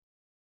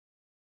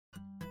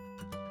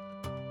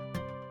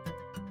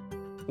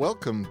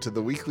Welcome to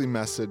the weekly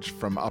message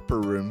from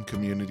Upper Room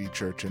Community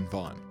Church in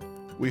Vaughan.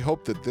 We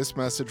hope that this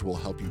message will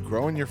help you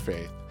grow in your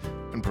faith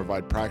and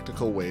provide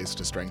practical ways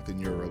to strengthen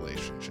your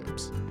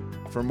relationships.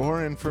 For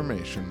more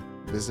information,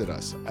 visit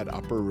us at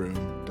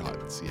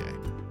upperroom.ca.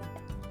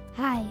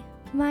 Hi,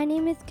 my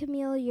name is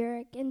Camille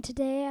Urick, and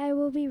today I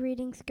will be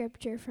reading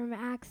scripture from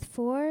Acts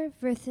 4,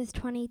 verses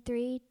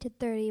 23 to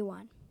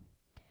 31.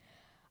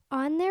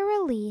 On their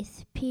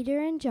release, Peter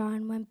and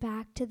John went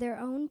back to their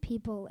own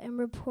people and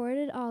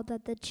reported all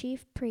that the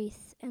chief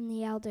priests and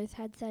the elders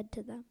had said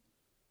to them.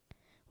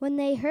 When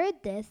they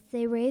heard this,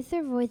 they raised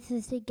their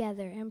voices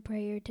together in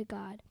prayer to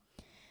God.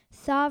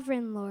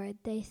 Sovereign Lord,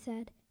 they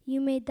said,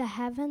 you made the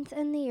heavens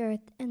and the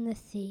earth and the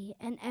sea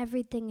and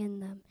everything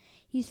in them.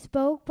 You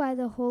spoke by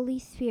the Holy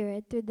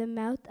Spirit through the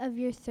mouth of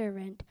your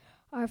servant,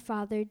 our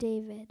father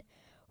David.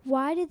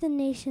 Why do the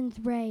nations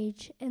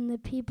rage and the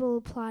people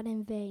plot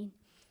in vain?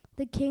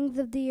 The kings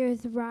of the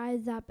earth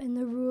rise up, and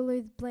the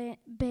rulers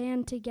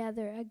band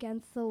together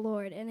against the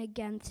Lord and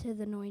against his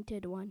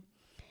anointed one.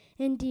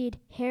 Indeed,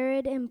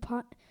 Herod and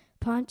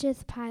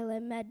Pontius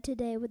Pilate met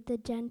today with the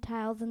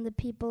Gentiles and the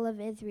people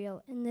of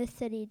Israel in this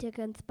city to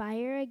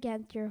conspire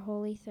against your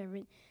holy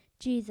servant,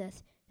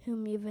 Jesus,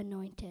 whom you've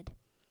anointed.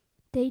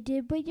 They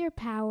did what your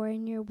power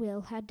and your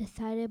will had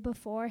decided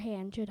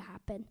beforehand should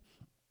happen.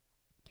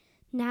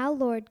 Now,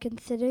 Lord,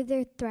 consider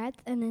their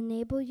threats and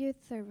enable your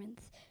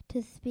servants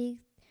to speak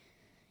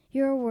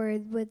your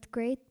word with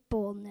great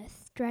boldness.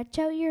 Stretch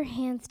out your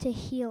hands to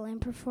heal and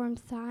perform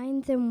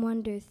signs and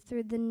wonders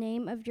through the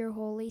name of your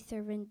holy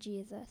servant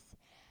Jesus.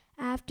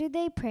 After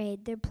they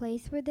prayed, the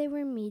place where they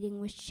were meeting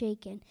was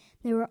shaken.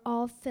 They were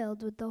all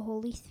filled with the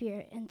Holy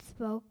Spirit and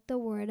spoke the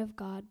word of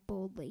God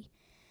boldly.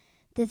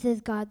 This is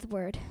God's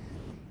word.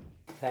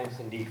 Thanks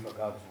indeed for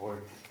God's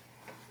word.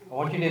 I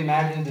want you to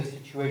imagine this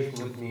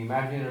situation with me.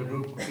 Imagine a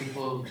group of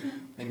people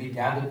maybe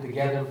gathered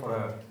together for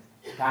a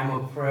time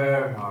of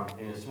prayer, or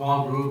in a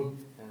small group,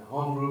 in a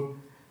home group,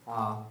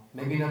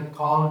 maybe in a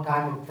call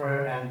time of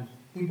prayer, and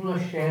people are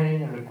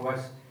sharing a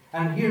request.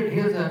 And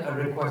here's a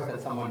request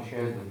that someone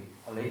shares with you.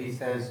 A lady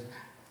says,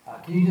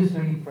 can you just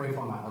really pray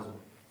for my husband?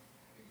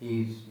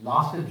 He's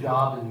lost his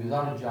job and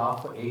without a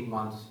job for 8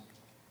 months.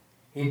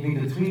 He's been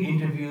to 3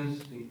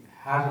 interviews. He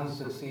hasn't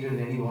succeeded in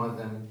any one of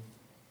them.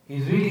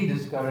 He's really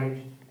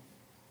discouraged.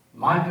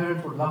 My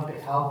parents would love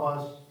to help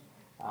us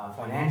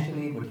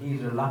financially, but he's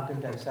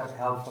reluctant to accept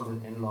help from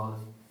his in-laws.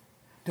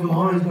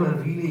 Tomorrow he's got a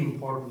really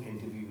important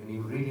interview and he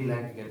would really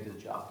like to get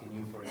this job. Can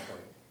you pray for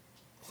him?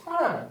 It's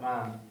not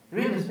a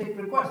realistic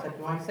request that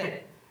you might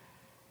say.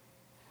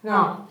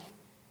 Now,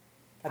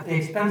 at the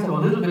expense of a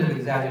little bit of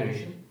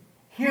exaggeration,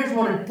 here's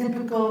what a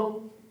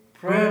typical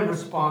prayer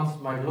response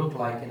might look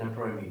like in a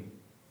prayer meeting.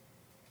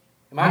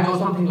 It might go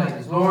something like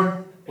this: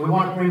 Lord, we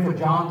want to pray for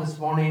John this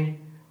morning.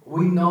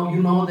 You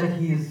know that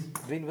he's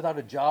been without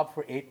a job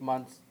for 8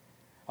 months.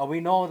 We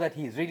know that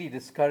he's really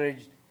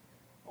discouraged.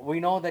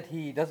 We know that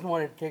he doesn't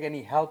want to take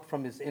any help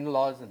from his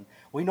in-laws. And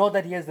we know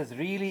that he has this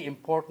really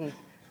important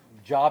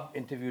job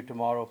interview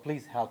tomorrow.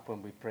 Please help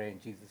him, we pray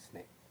in Jesus'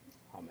 name.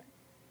 Amen.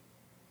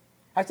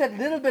 I said a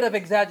little bit of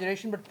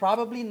exaggeration, but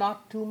probably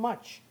not too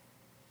much.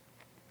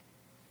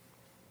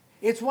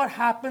 It's what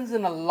happens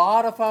in a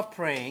lot of our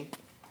praying.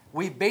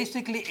 We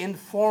basically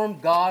inform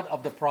God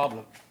of the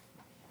problem.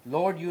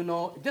 Lord, you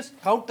know. Just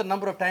count the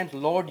number of times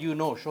Lord, you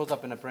know shows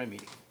up in a prayer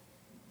meeting.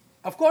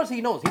 Of course he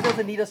knows. He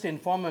doesn't need us to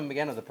inform him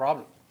again of the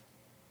problem.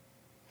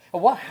 But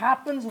what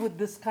happens with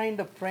this kind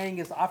of praying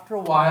is, after a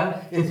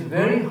while, it's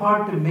very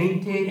hard to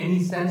maintain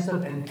any sense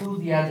of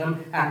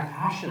enthusiasm and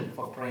passion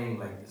for praying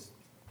like this.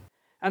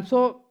 And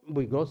so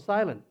we go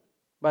silent.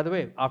 By the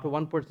way, after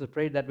one person has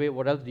prayed that way,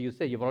 what else do you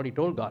say? You've already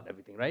told God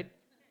everything, right?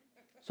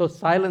 So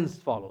silence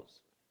follows.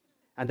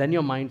 And then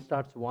your mind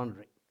starts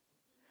wandering.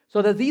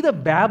 So there's either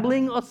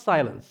babbling or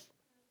silence.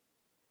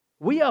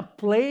 We are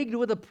plagued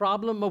with a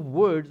problem of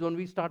words when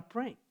we start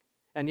praying.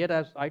 And yet,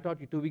 as I taught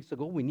you 2 weeks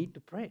ago, we need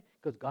to pray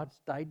because God's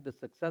tied the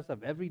success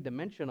of every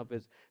dimension of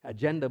his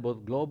agenda,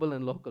 both global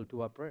and local,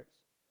 to our prayers.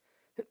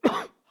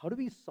 How do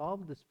we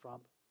solve this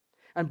problem?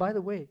 And by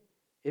the way,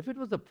 if it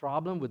was a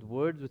problem with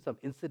words with some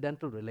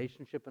incidental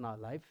relationship in our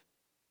life,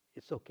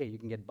 it's okay, you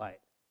can get by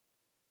it.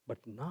 But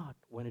not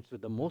when it's with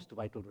the most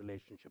vital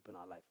relationship in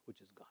our life, which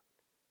is God.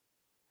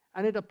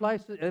 And it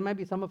applies to, there might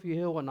be some of you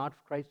here who are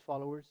not Christ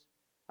followers.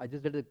 I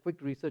just did a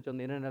quick research on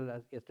the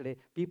internet yesterday.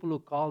 People who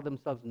call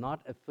themselves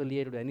not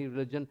affiliated with any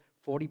religion,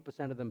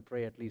 40% of them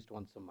pray at least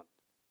once a month.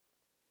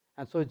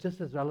 And so it's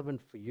just as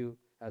relevant for you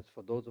as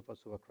for those of us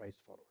who are Christ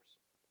followers.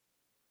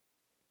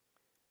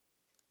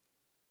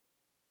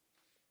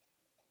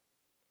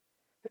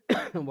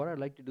 What I'd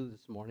like to do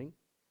this morning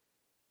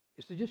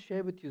is to just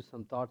share with you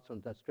some thoughts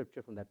on that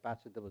scripture from that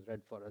passage that was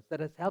read for us that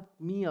has helped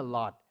me a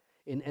lot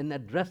in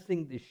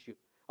addressing the issue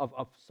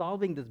of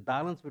solving this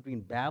balance between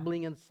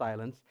babbling and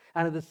silence,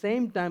 and at the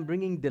same time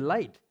bringing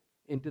delight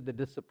into the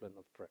discipline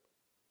of prayer.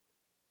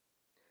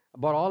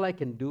 About all I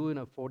can do in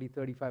a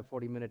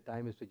 40-minute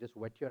time is to just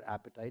whet your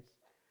appetites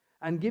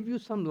and give you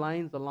some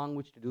lines along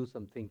which to do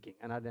some thinking.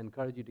 And I'd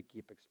encourage you to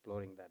keep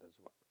exploring that as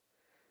well.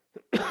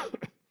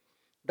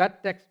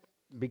 That text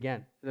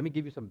began. Let me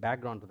give you some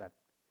background to that.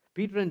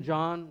 Peter and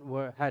John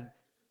had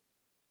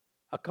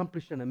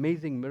accomplished an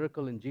amazing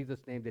miracle in Jesus'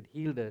 name that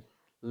healed a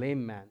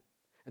lame man.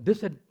 And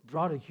this had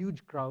brought a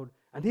huge crowd,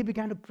 and they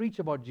began to preach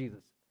about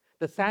Jesus.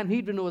 The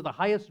Sanhedrin, who was the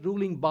highest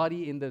ruling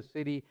body in the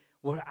city,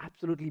 were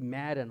absolutely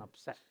mad and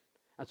upset.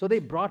 And so they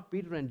brought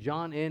Peter and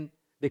John in.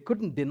 They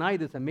couldn't deny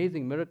this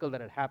amazing miracle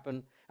that had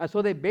happened. And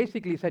so they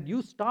basically said,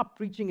 you stop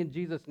preaching in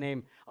Jesus'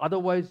 name,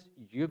 otherwise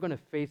you're going to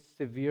face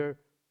severe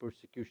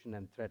persecution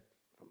and threat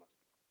from us.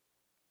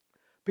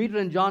 Peter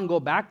and John go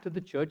back to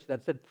the church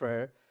that said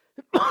prayer,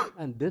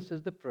 and this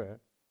is the prayer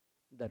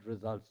that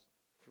results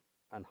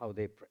and how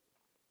they pray.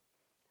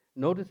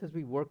 Notice as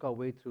we work our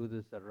way through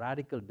this, a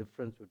radical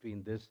difference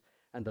between this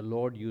and the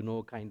Lord you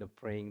know kind of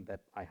praying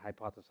that I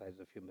hypothesized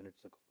a few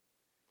minutes ago.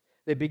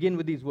 They begin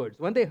with these words.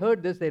 When they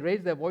heard this, they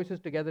raised their voices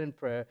together in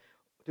prayer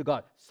to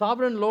God.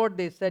 Sovereign Lord,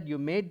 they said, you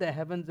made the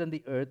heavens and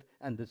the earth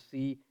and the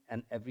sea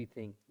and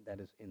everything that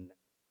is in them.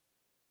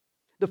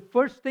 The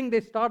first thing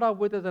they start off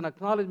with is an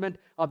acknowledgement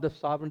of the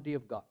sovereignty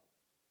of God.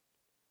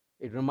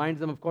 It reminds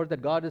them, of course,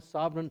 that God is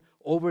sovereign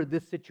over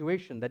this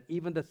situation, that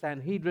even the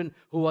Sanhedrin,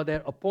 who are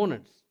their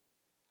opponents,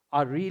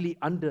 are really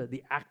under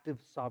the active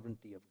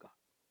sovereignty of God.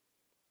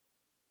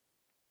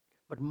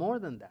 But more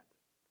than that,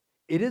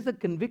 it is a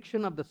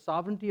conviction of the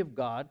sovereignty of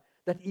God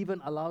that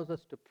even allows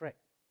us to pray.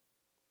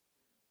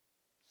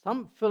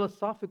 Some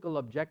philosophical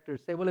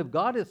objectors say, well, if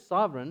God is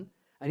sovereign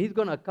and he's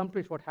going to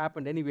accomplish what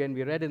happened anyway, and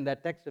we read in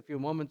that text a few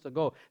moments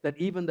ago that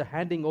even the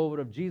handing over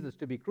of Jesus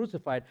to be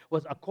crucified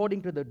was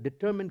according to the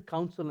determined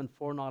counsel and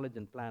foreknowledge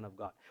and plan of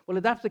God. Well,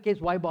 if that's the case,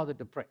 why bother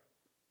to pray?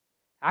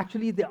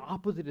 Actually, the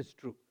opposite is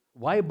true.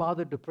 Why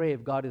bother to pray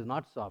if God is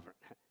not sovereign?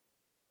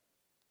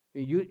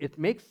 It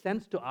makes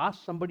sense to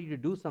ask somebody to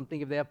do something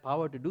if they have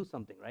power to do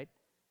something, right?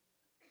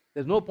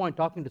 There's no point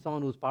talking to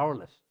someone who's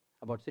powerless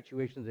about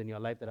situations in your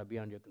life that are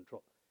beyond your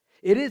control.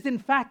 It is, in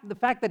fact, the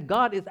fact that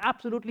God is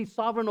absolutely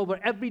sovereign over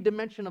every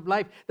dimension of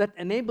life that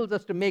enables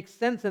us to make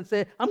sense and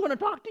say, I'm going to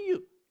talk to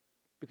you,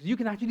 because you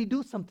can actually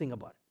do something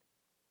about it.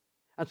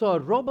 And so a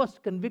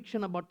robust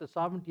conviction about the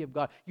sovereignty of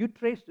God.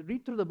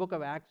 Read through the book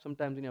of Acts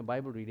sometimes in your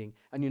Bible reading,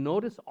 and you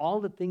notice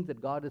all the things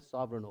that God is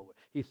sovereign over.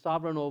 He's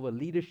sovereign over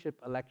leadership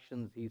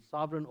elections. He's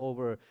sovereign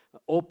over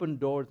open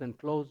doors and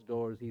closed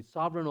doors. He's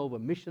sovereign over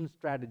mission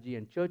strategy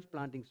and church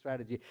planting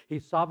strategy.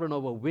 He's sovereign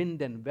over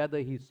wind and weather.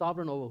 He's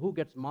sovereign over who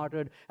gets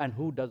martyred and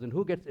who doesn't,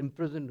 who gets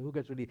imprisoned, who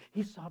gets released.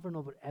 He's sovereign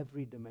over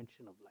every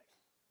dimension of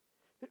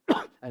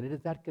life. And it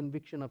is that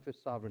conviction of his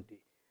sovereignty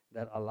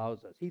that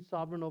allows us. He's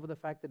sovereign over the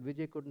fact that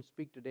Vijay couldn't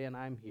speak today and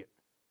I'm here.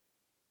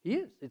 He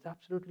is. It's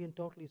absolutely and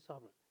totally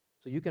sovereign.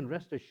 So you can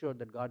rest assured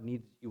that God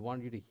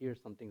wants you to hear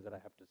some things that I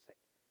have to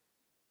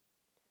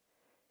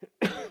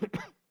say.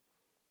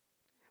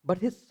 But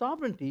his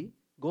sovereignty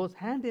goes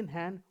hand in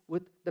hand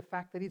with the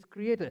fact that he's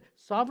creator.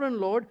 Sovereign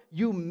Lord,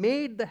 you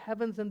made the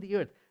heavens and the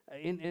earth.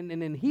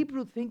 In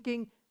Hebrew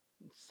thinking,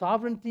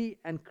 sovereignty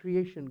and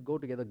creation go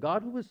together.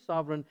 God who is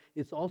sovereign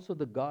is also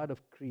the God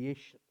of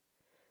creation.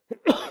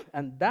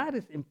 And that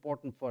is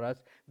important for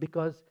us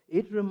because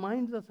it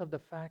reminds us of the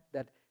fact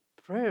that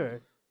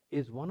prayer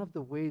is one of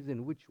the ways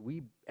in which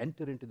we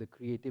enter into the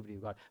creativity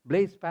of God.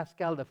 Blaise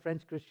Pascal, the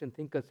French Christian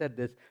thinker, said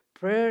this: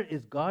 prayer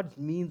is God's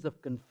means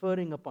of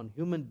conferring upon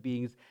human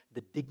beings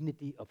the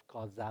dignity of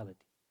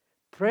causality.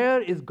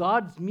 Prayer is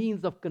God's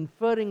means of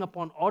conferring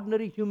upon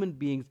ordinary human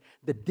beings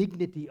the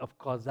dignity of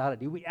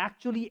causality. We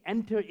actually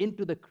enter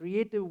into the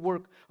creative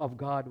work of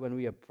God when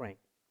we are praying.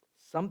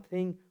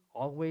 Something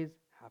always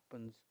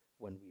happens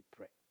when we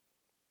pray.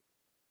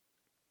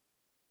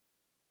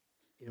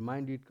 I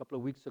remind you a couple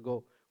of weeks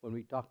ago when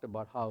we talked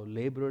about how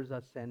laborers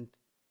are sent,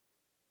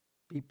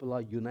 people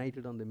are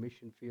united on the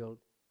mission field,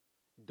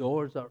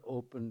 doors are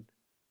opened,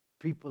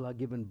 people are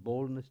given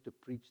boldness to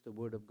preach the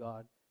Word of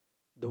God.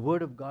 The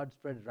Word of God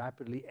spread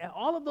rapidly.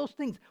 All of those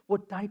things were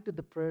tied to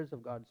the prayers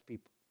of God's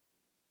people.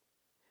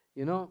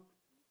 You know,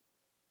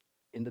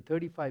 in the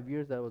 35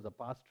 years I was a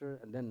pastor,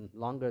 and then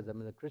longer as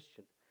I'm a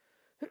Christian,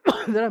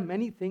 there are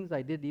many things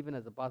I did even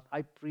as a pastor.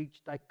 I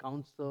preached, I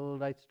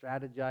counseled, I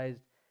strategized,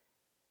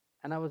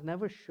 and I was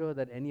never sure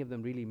that any of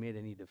them really made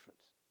any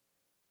difference.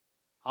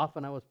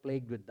 Often I was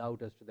plagued with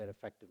doubt as to their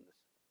effectiveness.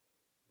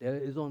 There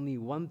is only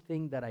one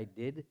thing that I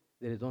did,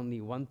 there is only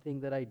one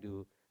thing that I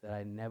do that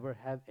I never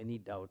have any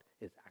doubt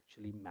is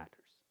actually matters,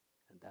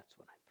 and that's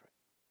when I pray.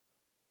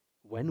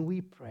 When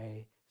we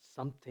pray,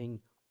 something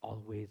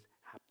always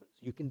happens.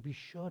 You can be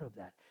sure of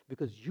that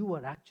because you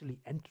are actually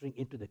entering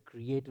into the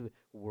creative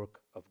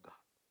work of God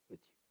with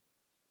you.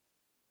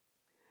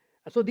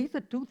 And so these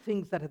are two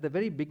things that at the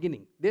very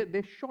beginning,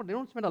 they're short. They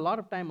don't spend a lot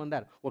of time on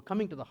that. We're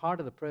coming to the heart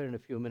of the prayer in a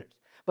few minutes.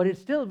 But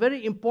it's still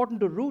very important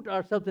to root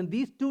ourselves in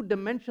these two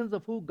dimensions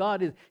of who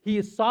God is. He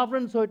is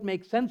sovereign, so it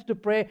makes sense to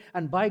pray.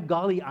 And by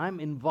golly, I'm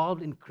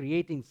involved in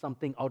creating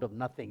something out of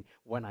nothing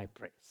when I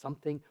pray.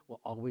 Something will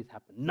always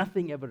happen.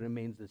 Nothing ever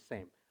remains the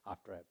same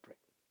after I pray,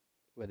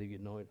 whether you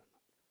know it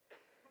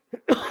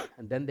or not.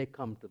 And then they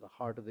come to the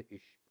heart of the issue.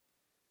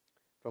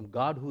 From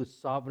God who is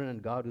sovereign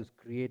and God who is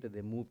creator,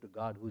 they move to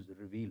God who is the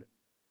revealer.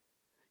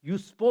 You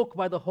spoke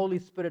by the Holy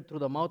Spirit through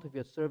the mouth of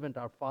your servant,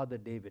 our father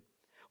David.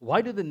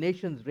 Why do the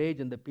nations rage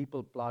and the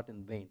people plot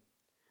in vain?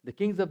 The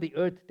kings of the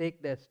earth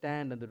take their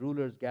stand, and the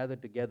rulers gather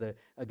together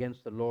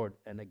against the Lord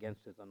and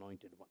against his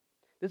anointed one.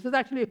 This is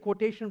actually a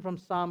quotation from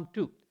Psalm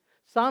 2.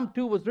 Psalm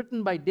 2 was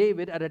written by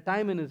David at a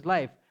time in his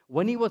life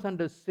when he was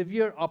under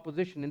severe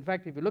opposition. In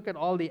fact, if you look at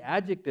all the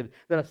adjectives,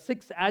 there are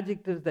 6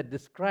 adjectives that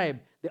describe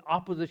the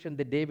opposition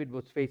that David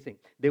was facing.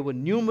 They were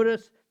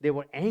numerous, they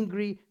were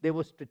angry, they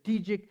were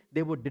strategic,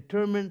 they were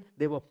determined,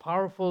 they were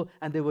powerful,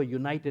 and they were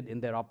united in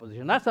their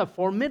opposition. That's a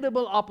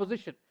formidable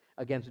opposition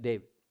against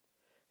David.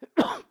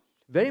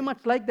 Very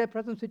much like their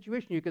present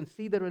situation. You can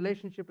see the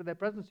relationship to their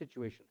present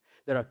situation.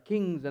 There are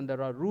kings and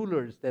there are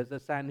rulers. There's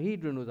the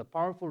Sanhedrin, who's a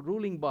powerful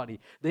ruling body.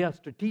 They are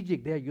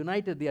strategic, they are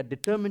united, they are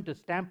determined to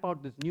stamp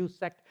out this new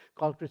sect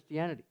called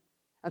Christianity.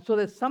 And so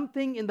there's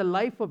something in the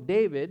life of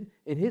David,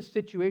 in his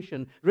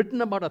situation, written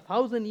about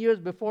 1,000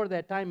 years before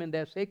their time in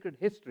their sacred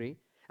history,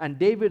 and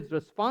David's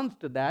response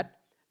to that,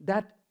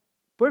 that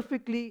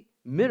perfectly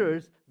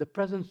mirrors the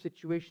present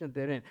situation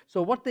they're in.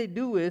 So what they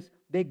do is,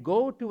 they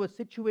go to a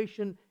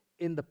situation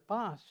in the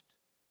past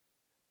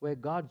where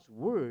God's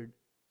word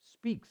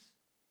speaks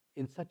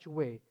in such a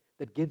way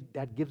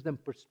that gives them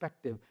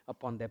perspective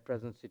upon their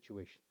present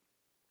situation.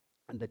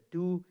 And the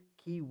 2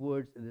 key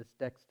words in this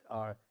text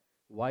are,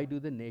 why do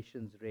the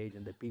nations rage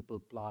and the people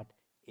plot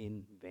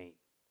in vain?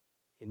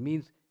 It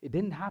means it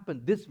didn't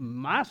happen. This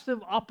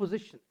massive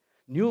opposition,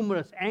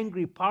 numerous,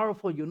 angry,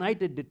 powerful,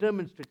 united,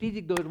 determined,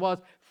 strategic though it was,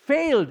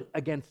 failed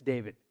against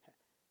David.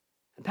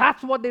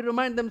 That's what they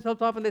remind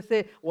themselves of, and they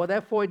say, well,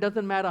 therefore, it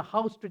doesn't matter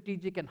how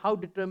strategic and how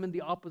determined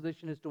the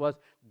opposition is to us,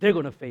 they're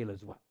going to fail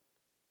as well.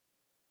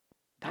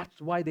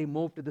 That's why they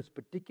move to this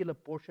particular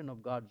portion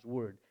of God's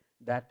word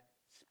that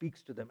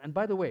speaks to them. And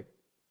by the way,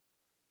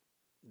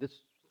 this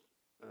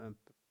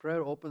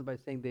prayer opens by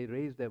saying they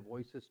raise their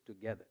voices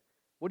together.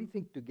 What do you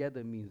think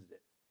together means there?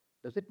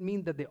 Does it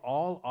mean that they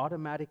all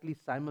automatically,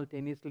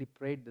 simultaneously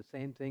prayed the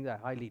same thing? I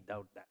highly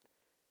doubt that.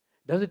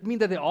 Does it mean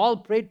that they all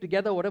prayed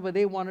together whatever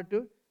they wanted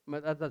to?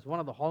 That's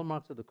one of the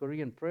hallmarks of the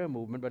Korean prayer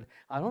movement, but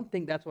I don't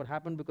think that's what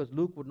happened, because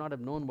Luke would not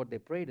have known what they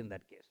prayed in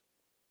that case.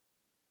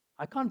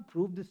 I can't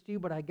prove this to you,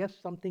 but I guess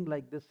something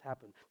like this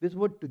happened. This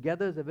word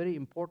together is a very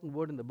important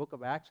word in the book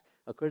of Acts.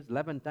 Occurs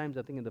 11 times,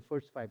 I think, in the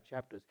first 5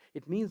 chapters.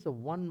 It means of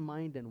one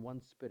mind and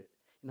one spirit.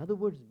 In other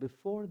words,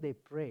 before they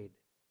prayed,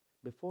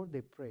 they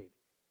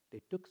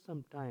took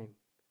some time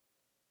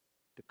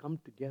to come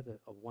together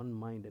of one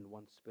mind and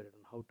one spirit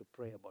on how to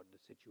pray about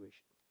this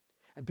situation.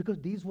 And because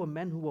these were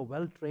men who were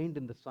well trained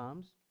in the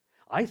Psalms,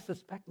 I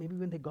suspect maybe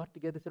when they got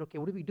together, they said, okay,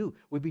 what do we do?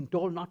 We've been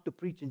told not to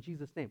preach in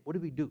Jesus' name. What do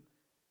we do?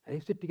 And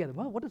they sit together.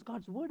 Well, what does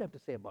God's word have to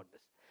say about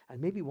this? And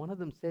maybe one of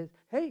them says,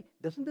 hey,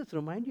 doesn't this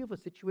remind you of a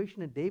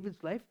situation in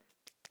David's life?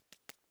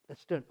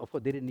 Let's turn. Of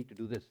course, they didn't need to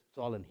do this. It's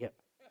all in here.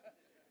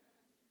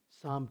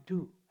 Psalm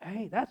 2.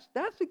 Hey, that's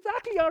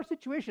exactly our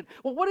situation.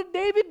 Well, what did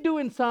David do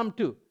in Psalm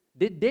 2?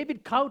 Did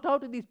David kowtow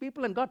to these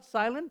people and got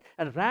silent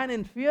and ran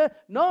in fear?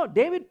 No,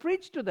 David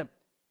preached to them.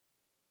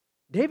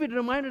 David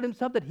reminded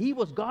himself that he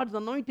was God's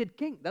anointed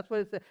king. That's what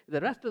it says. The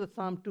rest of the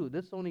Psalm 2,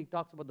 this only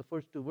talks about the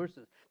first 2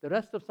 verses. The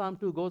rest of Psalm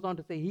 2 goes on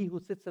to say, he who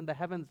sits in the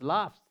heavens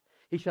laughs.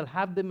 He shall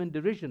have them in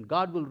derision.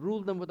 God will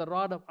rule them with a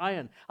rod of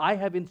iron. I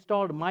have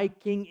installed my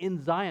king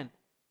in Zion.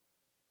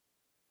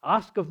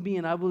 Ask of me,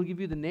 and I will give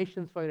you the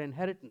nations for your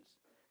inheritance.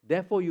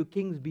 Therefore, you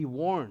kings, be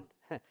warned.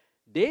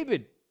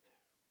 David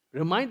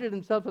reminded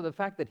himself of the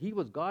fact that he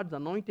was God's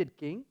anointed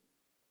king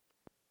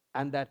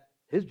and that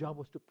his job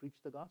was to preach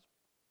the gospel.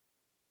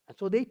 And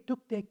so they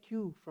took their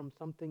cue from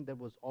something that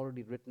was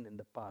already written in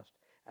the past,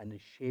 and it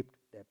shaped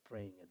their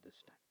praying at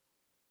this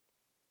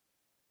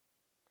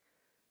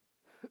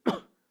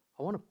time.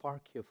 I want to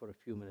park here for a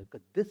few minutes,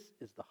 because this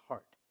is the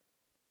heart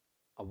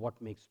of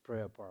what makes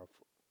prayer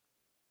powerful.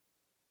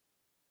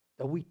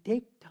 That we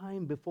take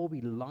time before we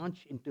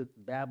launch into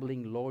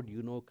babbling, Lord,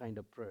 you know kind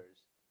of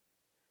prayers,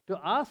 to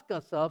ask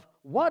ourselves,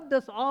 what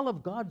does all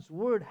of God's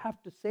word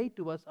have to say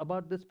to us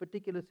about this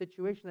particular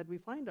situation that we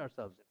find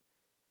ourselves in?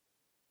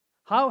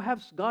 How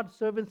have God's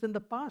servants in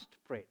the past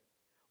prayed?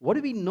 What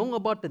do we know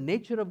about the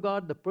nature of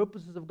God, the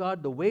purposes of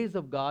God, the ways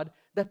of God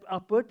that are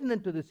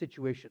pertinent to this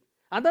situation?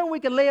 And then we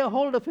can lay a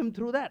hold of him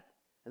through that.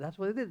 And that's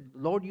what it is.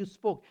 Lord, you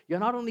spoke. You're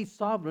not only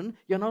sovereign,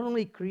 you're not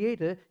only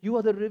creator, you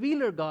are the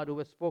revealer God who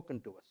has spoken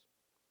to us.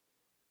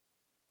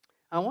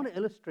 I want to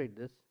illustrate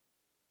this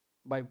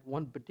by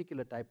one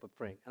particular type of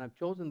praying. And I've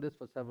chosen this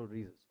for several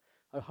reasons.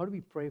 How do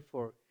we pray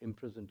for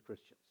imprisoned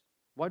Christians?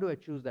 Why do I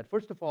choose that?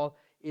 First of all,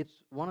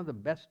 it's one of the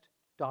best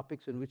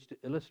topics in which to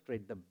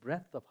illustrate the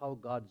breadth of how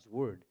God's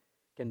word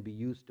can be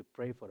used to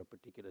pray for a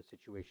particular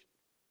situation.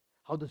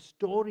 How the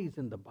stories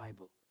in the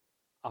Bible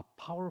are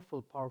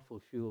powerful, powerful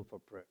fuel for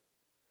prayer.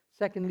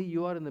 Secondly,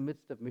 you are in the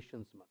midst of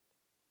Missions Month.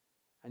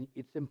 And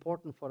it's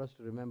important for us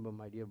to remember,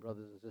 my dear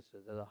brothers and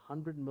sisters, that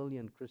 100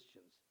 million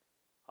Christians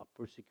are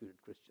persecuted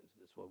Christians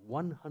in this world.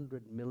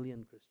 100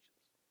 million Christians.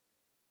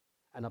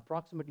 and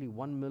approximately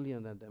 1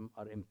 million of them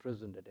are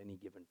imprisoned at any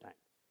given time.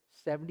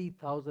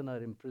 70,000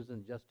 are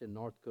imprisoned just in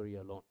North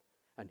Korea alone.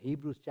 And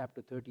Hebrews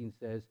chapter 13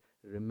 says,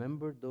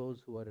 remember those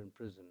who are in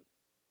prison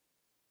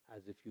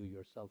as if you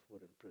yourself were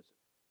in prison.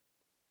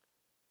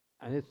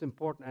 And it's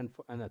important,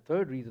 and a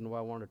third reason why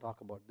I want to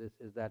talk about this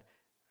is that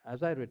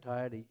as I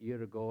retired a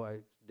year ago, I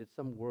did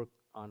some work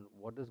on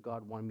what does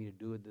God want me to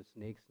do at this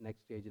next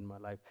stage in my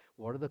life.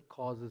 What are the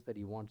causes that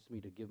He wants me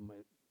to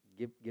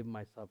give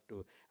myself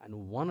to?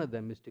 And one of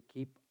them is to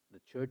keep the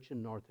church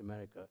in North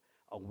America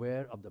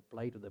aware of the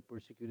plight of the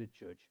persecuted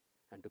church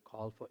and to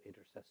call for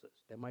intercessors.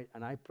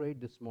 And I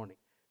prayed this morning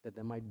that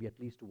there might be at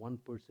least one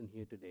person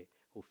here today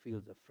who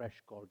feels a fresh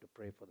call to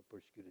pray for the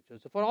persecuted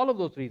church. So for all of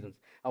those reasons,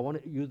 I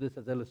want to use this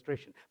as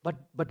illustration.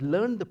 But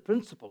learn the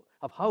principle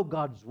of how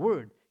God's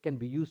word can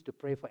be used to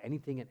pray for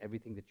anything and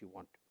everything that you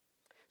want to.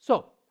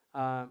 So,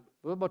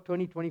 about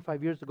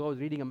 25 years ago, I was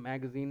reading a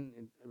magazine,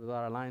 it was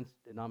our Alliance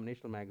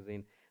denominational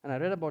magazine, and I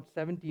read about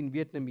 17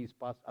 Vietnamese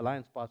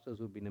Alliance pastors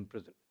who've been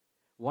imprisoned.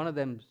 One of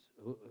them,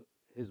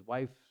 his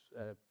wife's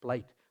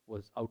plight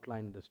was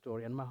outlined in the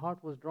story, and my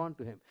heart was drawn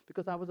to him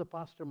because I was a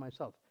pastor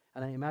myself,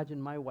 and I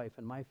imagined my wife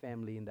and my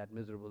family in that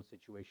miserable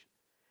situation.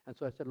 And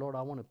so I said, Lord,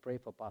 I want to pray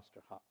for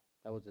Pastor Ha.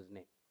 That was his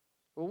name.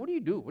 Well, what do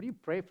you do? What do you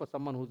pray for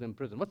someone who's in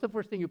prison? What's the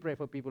first thing you pray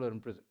for people who are in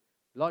prison?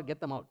 Lord, get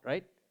them out,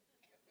 right?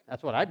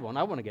 That's what I'd want.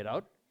 I want to get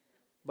out.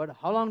 But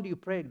how long do you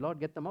pray, Lord,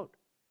 get them out?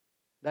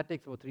 That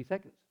takes about 3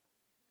 seconds.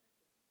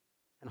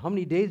 And how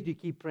many days do you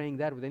keep praying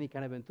that with any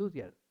kind of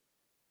enthusiasm?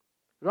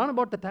 Around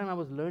about the time I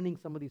was learning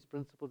some of these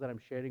principles that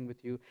I'm sharing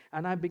with you,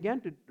 and I began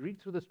to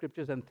read through the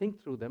scriptures and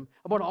think through them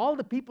about all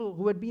the people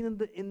who had been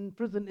in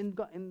prison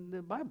in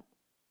the Bible.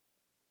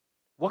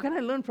 What can I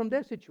learn from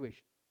their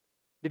situation?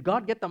 Did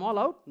God get them all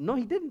out? No,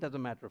 He didn't, as a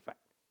matter of fact.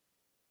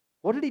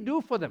 What did He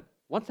do for them?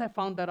 Once I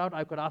found that out,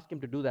 I could ask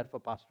Him to do that for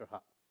Pastor Ha.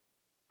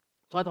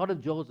 So I thought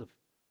of Joseph.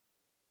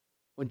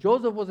 When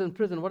Joseph was in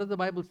prison, what does the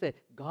Bible say?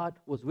 God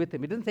was with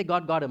him. It didn't say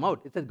God got him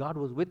out. It says God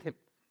was with him.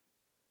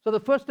 So the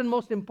first and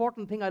most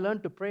important thing I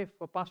learned to pray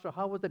for Pastor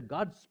Ha was that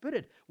God's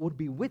Spirit would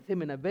be with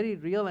him in a very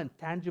real and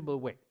tangible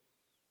way.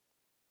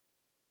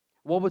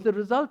 What was the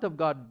result of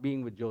God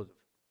being with Joseph?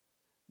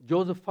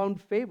 Joseph found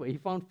favor. He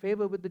found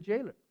favor with the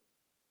jailer.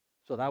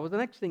 So that was the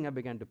next thing I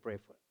began to pray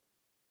for.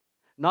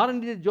 Not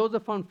only did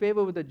Joseph find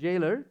favor with the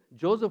jailer,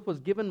 Joseph was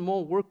given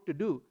more work to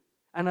do.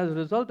 And as a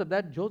result of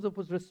that, Joseph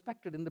was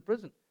respected in the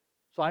prison.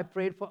 So I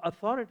prayed for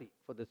authority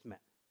for this man.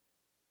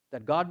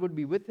 That God would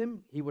be with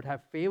him, he would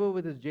have favor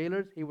with his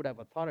jailers, he would have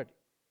authority.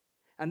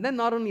 And then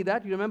not only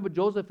that, you remember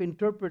Joseph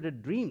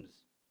interpreted dreams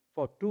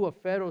for 2 of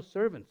Pharaoh's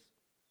servants.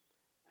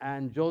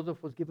 And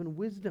Joseph was given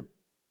wisdom.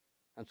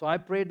 And so I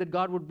prayed that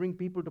God would bring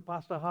people to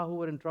Pastor Ha who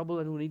were in trouble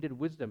and who needed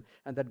wisdom,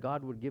 and that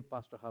God would give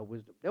Pastor Ha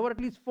wisdom. There were at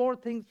least 4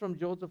 things from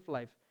Joseph's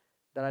life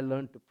that I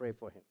learned to pray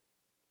for him.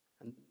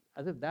 And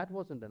as if that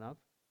wasn't enough,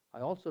 I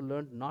also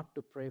learned not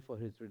to pray for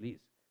his release.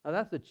 Now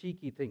that's the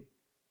cheeky thing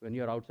when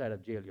you're outside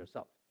of jail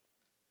yourself.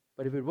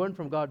 But if it weren't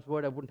from God's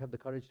word, I wouldn't have the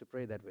courage to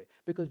pray that way.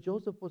 Because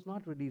Joseph was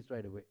not released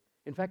right away.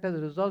 In fact, as a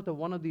result of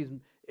one of these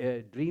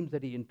dreams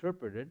that he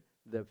interpreted,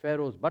 the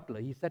Pharaoh's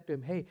butler, he said to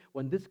him, hey,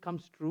 when this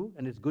comes true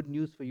and it's good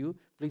news for you,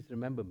 please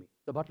remember me.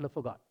 The butler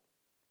forgot.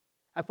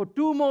 And for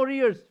 2 more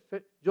years,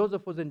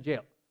 Joseph was in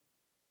jail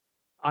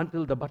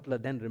until the butler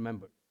then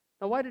remembered.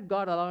 Now, why did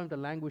God allow him to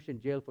languish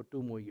in jail for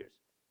 2 more years?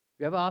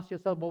 You ever asked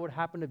yourself what would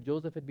happen if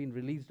Joseph had been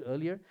released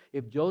earlier?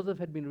 If Joseph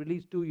had been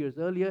released 2 years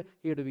earlier,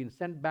 he would have been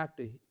sent back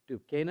to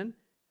Canaan,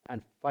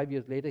 and 5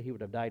 years later, he would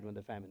have died when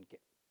the famine came.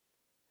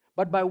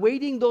 But by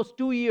waiting those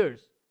 2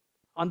 years,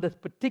 on this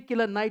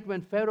particular night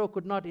when Pharaoh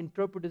could not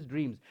interpret his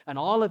dreams, and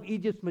all of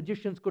Egypt's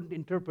magicians couldn't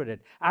interpret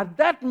it, at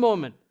that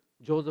moment,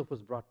 Joseph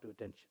was brought to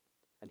attention,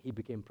 and he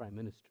became prime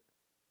minister,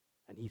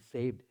 and he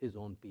saved his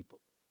own people.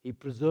 He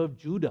preserved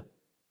Judah,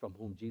 from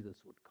whom Jesus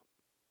would come.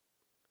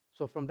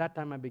 So from that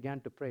time, I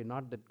began to pray,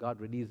 not that God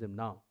release him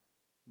now,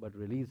 but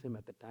release him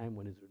at the time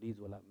when his release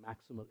will have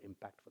maximal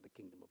impact for the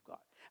kingdom of God.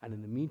 And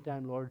in the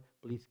meantime, Lord,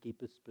 please keep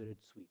his spirit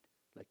sweet,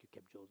 like you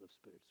kept Joseph's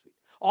spirit sweet.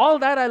 All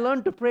that I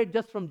learned to pray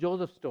just from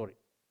Joseph's story.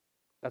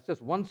 That's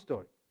just one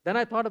story. Then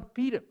I thought of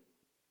Peter.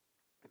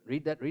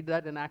 Read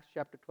that in Acts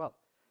chapter 12.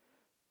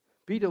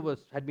 Peter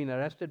had been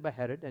arrested by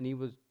Herod, and he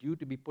was due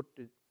to be put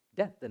to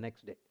death the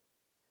next day.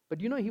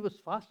 But you know, he was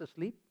fast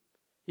asleep.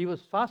 He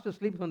was fast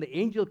asleep when the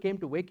angel came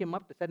to wake him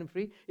up to set him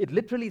free. It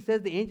literally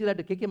says the angel had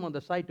to kick him on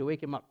the side to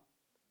wake him up.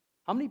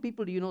 How many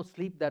people do you know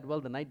sleep that well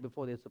the night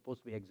before they're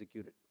supposed to be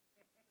executed?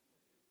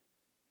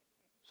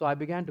 So I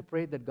began to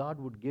pray that God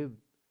would give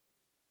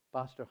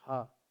Pastor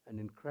Ha an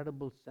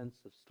incredible sense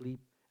of sleep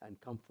and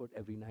comfort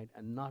every night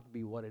and not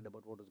be worried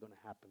about what was going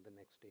to happen the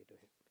next day to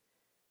him.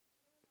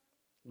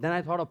 Then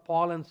I thought of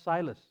Paul and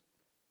Silas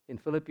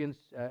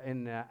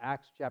in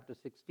Acts chapter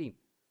 16.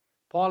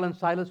 Paul and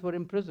Silas were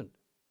imprisoned.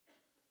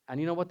 And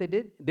you know what they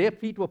did? Their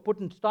feet were put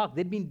in stocks.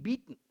 They'd been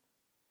beaten.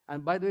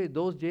 And by the way,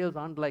 those jails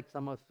aren't like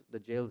some of the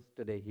jails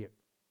today here.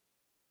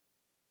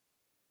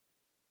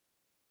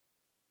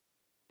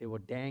 They were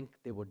dank,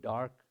 they were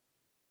dark,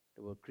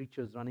 there were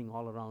creatures running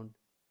all around.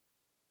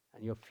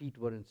 and your feet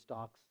were in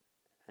stocks,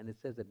 and it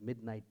says at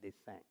midnight they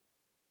sang.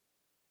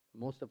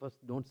 Most of us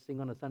don't sing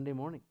on a Sunday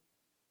morning.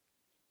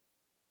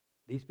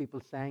 These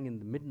people sang in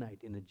the midnight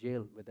in a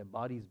jail with their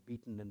bodies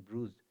beaten and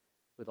bruised,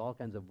 with all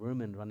kinds of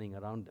vermin running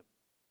around them,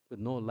 with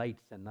no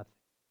lights and nothing.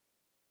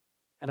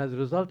 And as a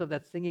result of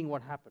that singing,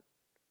 what happened?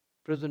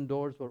 Prison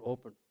doors were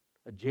opened.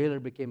 A jailer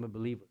became a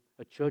believer.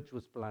 A church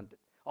was planted.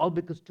 All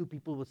because two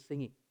people were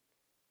singing.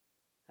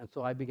 And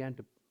so I began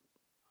to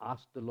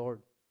ask the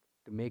Lord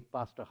to make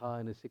Pastor Ha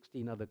and his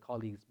 16 other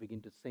colleagues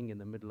begin to sing in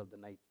the middle of the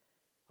night,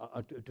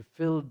 to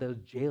fill those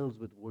jails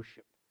with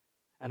worship.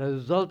 And as a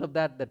result of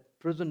that, that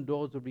prison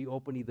doors would be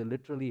open either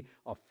literally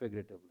or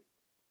figuratively.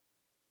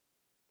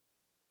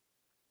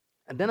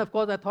 And then, of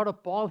course, I thought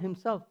of Paul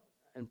himself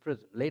in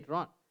prison later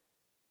on.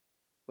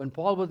 When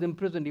Paul was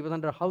imprisoned, he was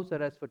under house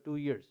arrest for 2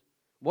 years.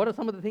 What are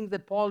some of the things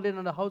that Paul did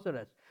under house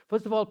arrest?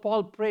 First of all,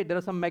 Paul prayed. There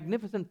are some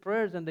magnificent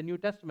prayers in the New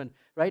Testament,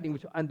 right?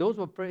 And those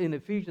were in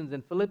Ephesians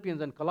and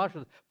Philippians and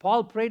Colossians.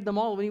 Paul prayed them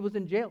all when he was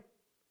in jail.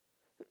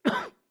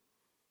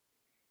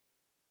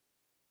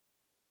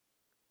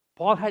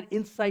 Paul had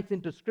insights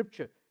into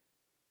Scripture.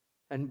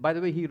 And by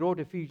the way, he wrote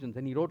Ephesians,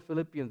 and he wrote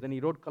Philippians, and he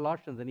wrote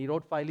Colossians, and he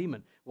wrote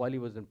Philemon while he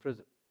was in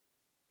prison.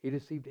 He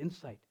received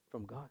insight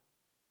from God.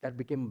 That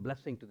became a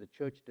blessing to the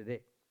church today.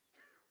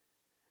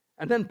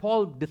 And then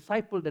Paul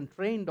discipled and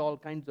trained all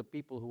kinds of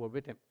people who were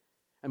with him.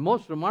 And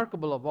most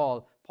remarkable of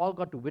all, Paul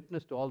got to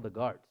witness to all the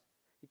guards.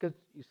 Because,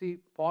 you see,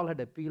 Paul had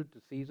appealed to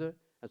Caesar,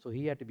 and so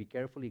he had to be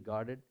carefully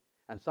guarded.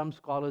 And some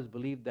scholars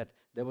believe that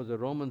there was a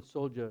Roman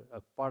soldier, a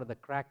part of the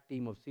crack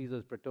team of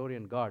Caesar's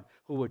Praetorian Guard,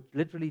 who were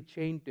literally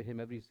chained to him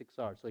every 6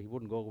 hours so he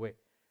wouldn't go away.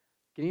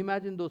 Can you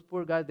imagine those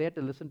poor guys? They had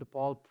to listen to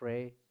Paul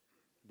pray.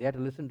 They had to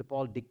listen to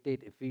Paul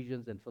dictate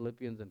Ephesians and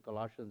Philippians and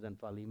Colossians and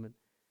Philemon.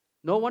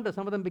 No wonder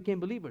some of them became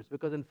believers,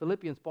 because in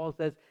Philippians, Paul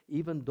says,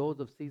 even those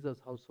of Caesar's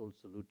household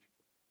salute you.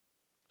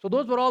 So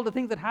those were all the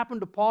things that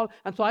happened to Paul.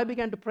 And so I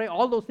began to pray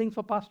all those things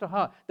for Pastor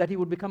Ha, that he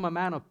would become a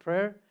man of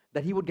prayer,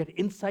 that he would get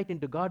insight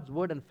into God's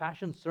word and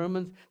fashion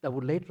sermons that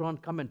would later on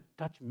come and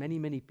touch many,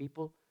 many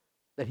people,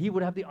 that he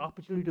would have the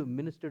opportunity to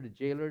minister to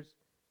jailers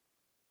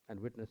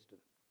and witness to them.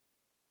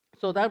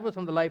 So that was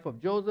from the life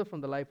of Joseph,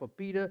 from the life of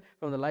Peter,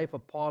 from the life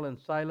of Paul and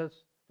Silas,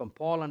 from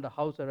Paul under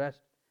house arrest.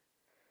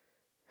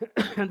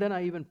 And then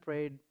I even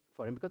prayed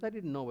for him because I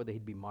didn't know whether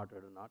he'd be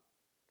martyred or not.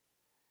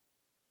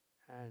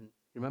 And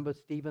remember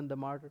Stephen the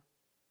martyr?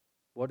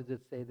 What does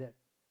it say there?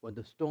 When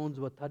the stones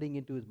were thudding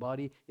into his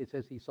body, it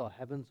says he saw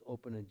heavens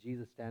open and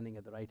Jesus standing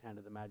at the right hand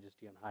of the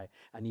Majesty on high.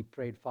 And he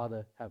prayed,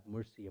 Father, have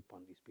mercy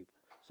upon these people.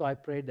 So I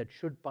prayed that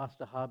should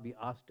Pastor Ha be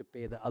asked to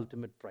pay the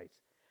ultimate price,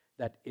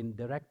 that in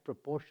direct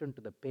proportion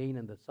to the pain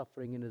and the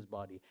suffering in his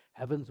body,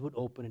 heavens would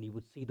open and he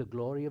would see the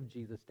glory of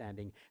Jesus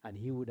standing, and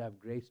he would have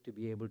grace to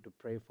be able to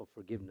pray for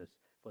forgiveness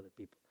for the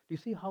people. Do you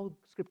see how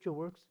Scripture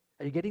works?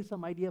 Are you getting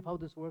some idea of how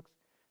this works?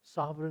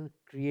 Sovereign,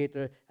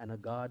 creator, and a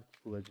God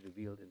who has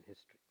revealed in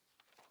history.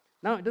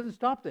 Now, it doesn't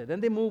stop there. Then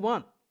they move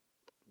on.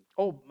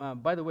 Oh,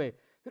 by the way,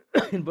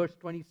 in verse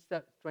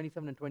 27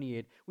 and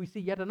 28, we see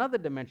yet another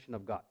dimension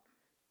of God.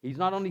 He's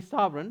not only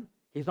sovereign,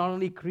 he's not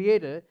only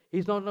creator,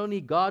 he's not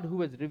only God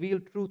who has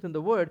revealed truth in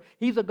the word,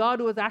 he's a God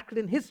who has acted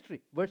in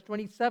history. Verse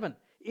 27,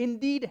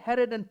 indeed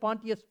Herod and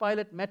Pontius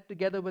Pilate met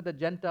together with the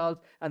Gentiles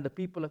and the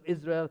people of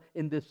Israel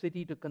in this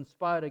city to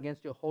conspire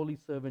against your holy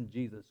servant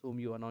Jesus, whom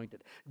you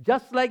anointed.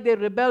 Just like they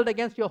rebelled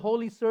against your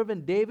holy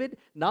servant David,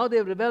 now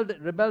they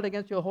rebelled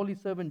against your holy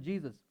servant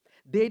Jesus.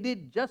 They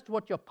did just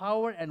what your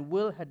power and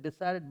will had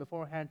decided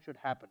beforehand should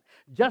happen.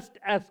 Just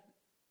as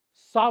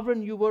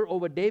sovereign you were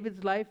over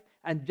David's life,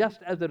 and just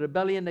as the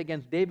rebellion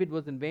against David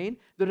was in vain,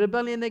 the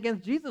rebellion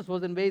against Jesus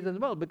was in vain as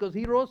well, because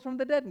he rose from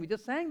the dead. We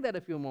just sang that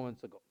a few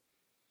moments ago.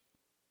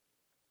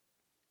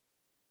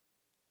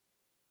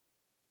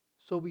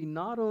 So we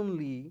not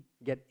only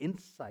get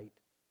insight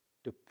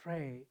to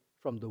pray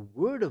from the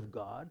Word of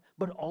God,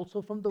 but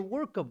also from the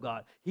work of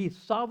God. He's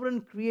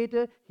sovereign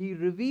creator. He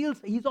reveals.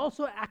 He's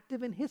also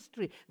active in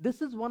history.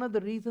 This is one of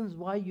the reasons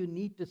why you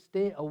need to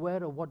stay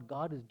aware of what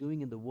God is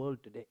doing in the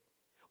world today.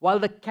 While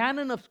the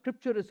canon of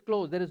Scripture is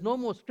closed, there is no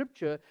more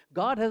Scripture,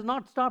 God has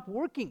not stopped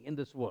working in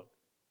this world.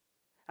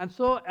 And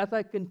so as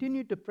I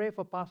continue to pray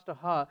for Pastor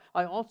Ha,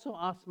 I also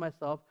ask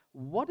myself,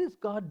 what is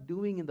God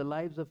doing in the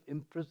lives of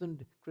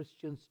imprisoned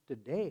Christians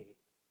today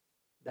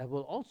that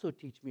will also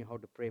teach me how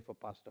to pray for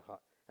Pastor Ha?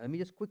 And let me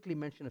just quickly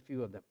mention a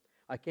few of them.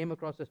 I came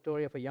across a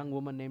story of a young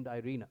woman named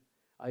Irina.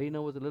 Irina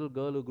was a little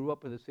girl who grew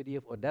up in the city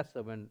of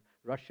Odessa when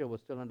Russia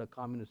was still under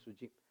communist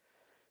regime.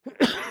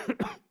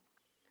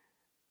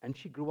 And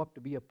she grew up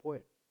to be a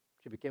poet.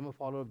 She became a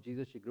follower of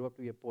Jesus. She grew up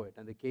to be a poet.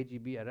 And the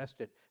KGB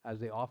arrested, as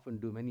they often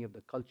do, many of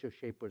the culture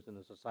shapers in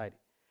the society.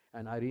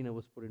 And Irina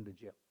was put into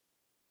jail.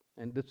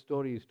 And this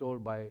story is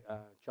told by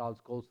Charles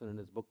Colson in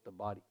his book, The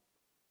Body.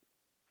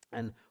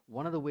 And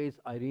one of the ways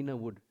Irina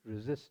would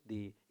resist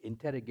the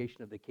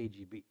interrogation of the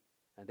KGB,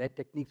 and their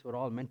techniques were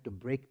all meant to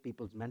break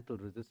people's mental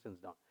resistance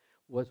down,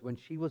 was when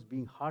she was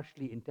being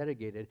harshly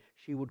interrogated,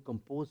 she would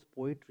compose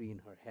poetry in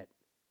her head.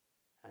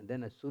 And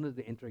then as soon as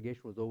the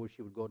interrogation was over,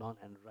 she would go down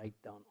and write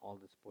down all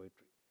this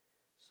poetry.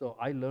 So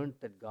I learned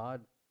that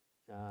God,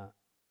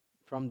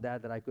 from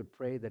that I could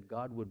pray that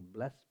God would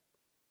bless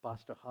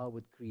Pastor Ha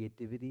with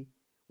creativity,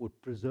 would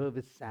preserve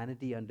his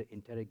sanity under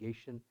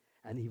interrogation,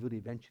 and he would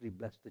eventually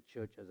bless the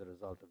church as a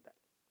result of that.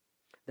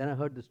 Then I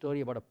heard the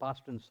story about a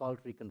pastor in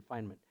solitary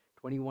confinement.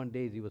 21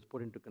 days he was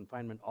put into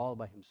confinement all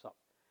by himself.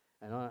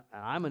 And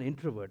I'm an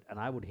introvert, and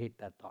I would hate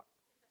that thought.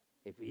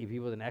 If he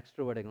was an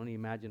extrovert, I can only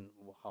imagine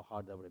how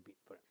hard that would have been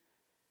for him.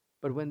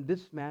 But when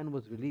this man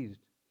was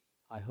released,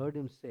 I heard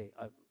him say,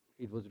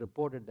 it was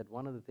reported that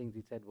one of the things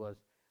he said was,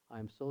 I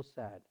am so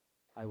sad,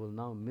 I will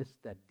now miss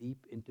that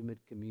deep, intimate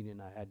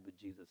communion I had with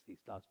Jesus these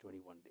last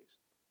 21 days.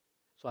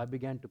 So I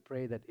began to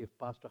pray that if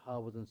Pastor Ha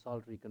was in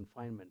solitary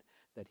confinement,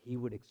 that he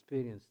would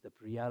experience the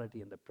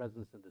reality and the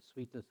presence and the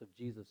sweetness of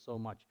Jesus so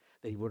much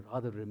that he would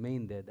rather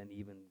remain there than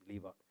even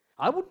leave out.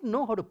 I wouldn't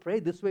know how to pray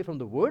this way from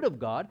the Word of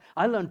God.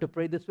 I learned to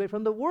pray this way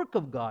from the work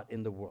of God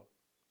in the world.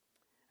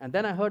 And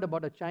then I heard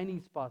about a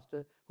Chinese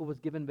pastor who was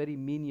given very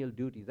menial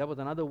duties. That was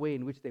another way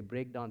in which they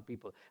break down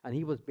people. And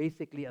he was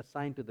basically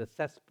assigned to the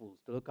cesspools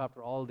to look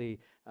after all the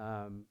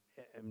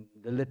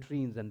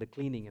latrines and the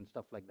cleaning and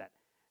stuff like that.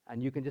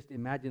 And you can just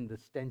imagine the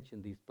stench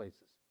in these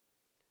places.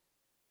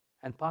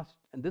 And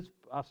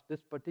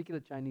this particular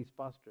Chinese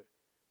pastor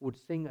would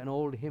sing an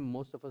old hymn.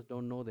 Most of us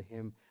don't know the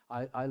hymn.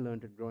 I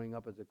learned it growing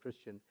up as a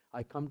Christian.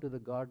 I come to the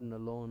garden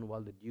alone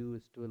while the dew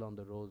is still on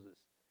the roses.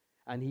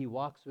 And he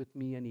walks with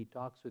me and he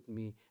talks with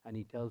me and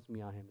he tells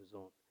me I am his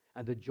own.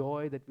 And the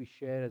joy that we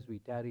share as we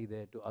tarry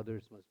there to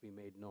others must be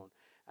made known.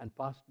 And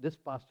this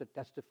pastor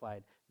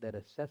testified that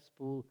a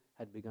cesspool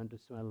had begun to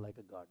smell like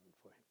a garden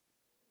for him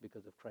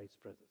because of Christ's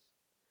presence.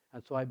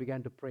 And so I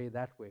began to pray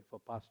that way for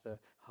Pastor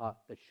Ha,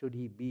 that should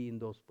he be in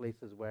those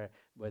places where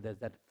there's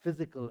that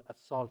physical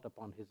assault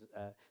upon his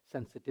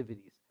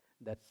sensitivities,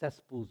 that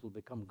cesspools will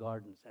become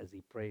gardens as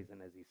he prays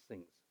and as he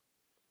sings.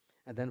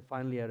 And then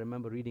finally I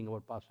remember reading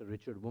about Pastor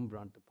Richard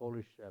Wurmbrand, the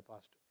Polish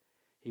pastor.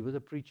 He was a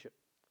preacher,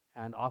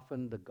 and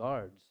often the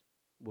guards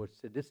were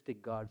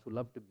sadistic guards who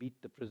loved to beat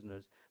the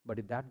prisoners, but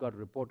if that got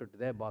reported to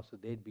their bosses,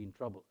 they'd be in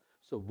trouble.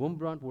 So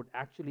Wurmbrand would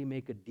actually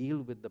make a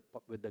deal with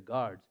the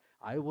guards.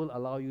 I will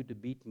allow you to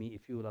beat me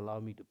if you will allow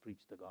me to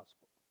preach the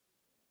gospel.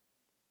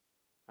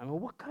 I mean,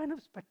 what kind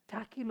of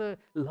spectacular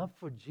love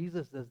for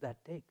Jesus does that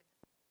take?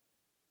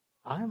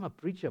 I am a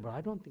preacher, but I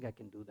don't think I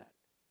can do that.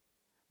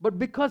 But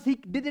because he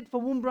did it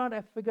for Wurmbrand,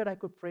 I figured I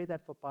could pray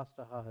that for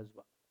Pastor Ha as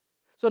well.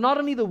 So not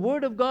only the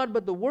Word of God,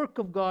 but the work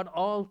of God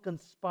all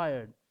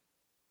conspired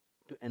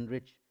to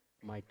enrich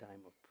my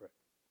time of prayer.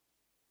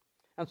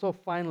 And so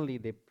finally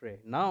they pray.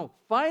 Now,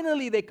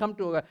 finally they come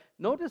to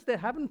notice they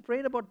haven't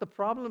prayed about the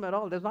problem at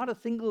all. There's not a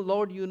single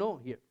Lord you know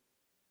here.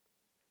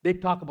 They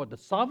talk about the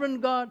sovereign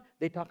God.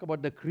 They talk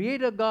about the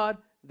creator God.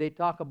 They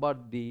talk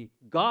about the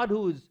God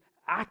who is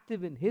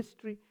active in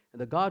history, and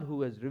the God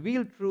who has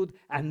revealed truth.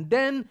 And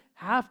then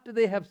after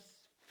they have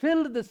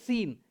filled the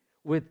scene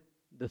with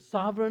the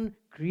sovereign,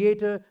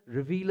 creator,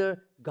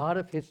 revealer, God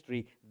of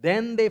history,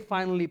 then they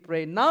finally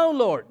pray, now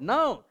Lord,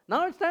 now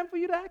it's time for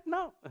you to act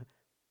now.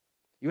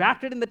 You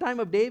acted in the time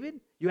of David.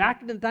 You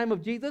acted in the time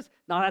of Jesus.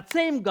 Now that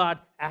same God,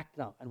 act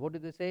now. And what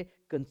did they say?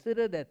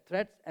 Consider their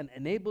threats and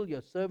enable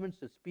your servants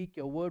to speak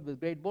your word with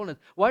great boldness.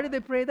 Why did they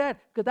pray that?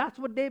 Because that's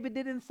what David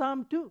did in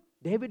Psalm 2.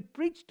 David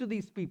preached to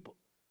these people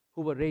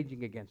who were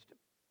raging against him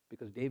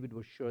because David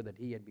was sure that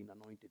he had been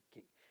anointed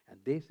king. And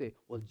they say,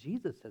 well,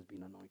 Jesus has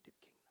been anointed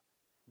king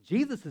now.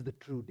 Jesus is the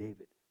true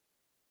David.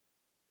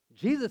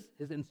 Jesus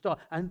is installed.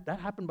 And that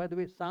happened, by the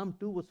way, Psalm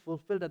 2 was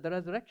fulfilled at the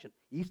resurrection,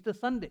 Easter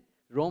Sunday.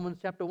 Romans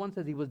chapter 1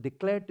 says he was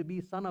declared to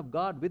be Son of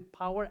God with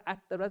power at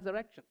the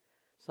resurrection.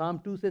 Psalm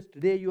 2 says,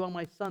 today you are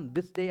my son,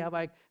 this day have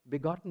I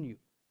begotten you.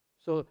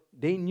 So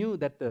they knew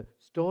that the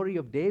story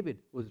of David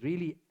was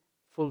really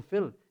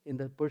fulfilled in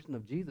the person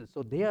of Jesus.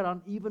 So they are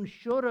on even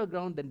surer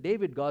ground than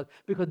David was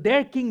because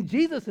their King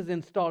Jesus is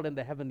installed in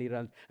the heavenly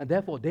realms. And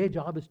therefore their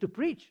job is to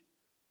preach.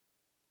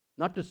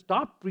 Not to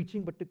stop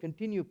preaching, but to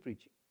continue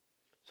preaching.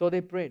 So they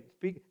prayed,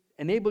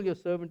 enable your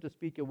servant to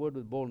speak your word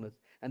with boldness.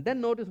 And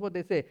then notice what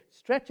they say,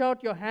 stretch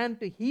out your hand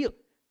to heal.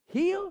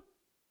 Heal?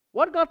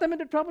 What got them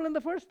into trouble in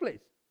the first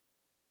place?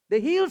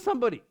 They healed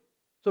somebody.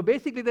 So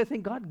basically they're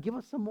saying, God, give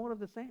us some more of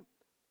the same.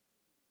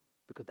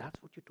 Because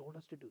that's what you told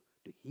us to do,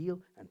 to heal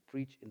and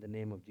preach in the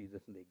name of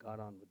Jesus. And they got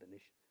on with the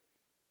mission.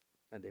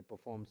 And they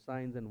performed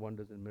signs and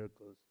wonders and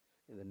miracles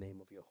in the name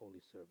of your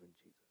holy servant,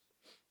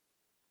 Jesus.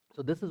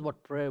 So this is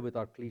what prayer with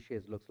our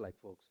cliches looks like,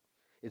 folks.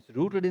 It's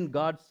rooted in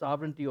God's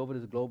sovereignty over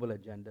his global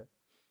agenda.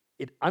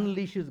 It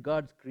unleashes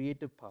God's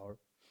creative power.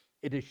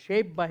 It is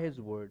shaped by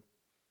his word.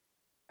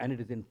 And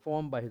it is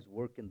informed by his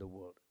work in the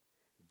world.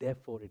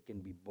 Therefore, it can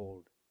be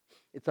bold.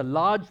 It's a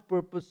large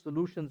purpose,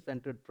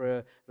 solution-centered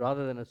prayer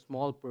rather than a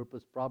small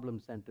purpose,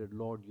 problem-centered,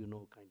 Lord, you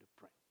know kind of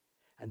praying.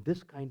 And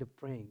this kind of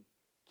praying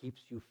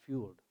keeps you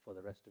fueled for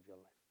the rest of your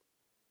life.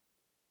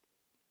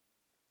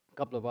 A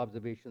couple of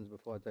observations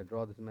before I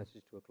draw this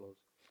message to a close.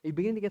 Are you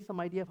beginning to get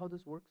some idea of how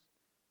this works?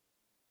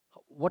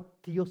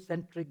 What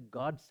theocentric,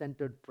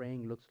 God-centered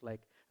praying looks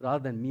like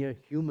rather than mere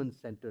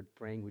human-centered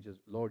praying, which is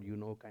Lord, you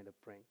know kind of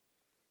praying.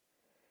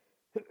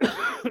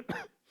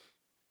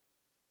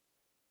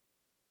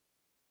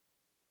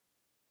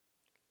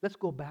 Let's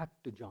go back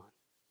to John.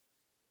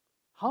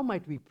 How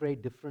might we pray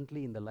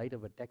differently in the light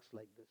of a text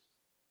like this?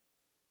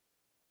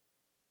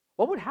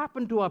 What would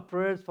happen to our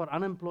prayers for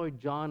unemployed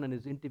John and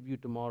his interview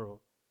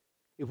tomorrow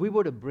if we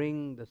were to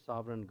bring the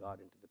sovereign God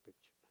into the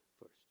picture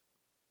first?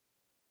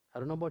 I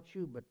don't know about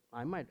you, but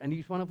I might. And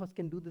each one of us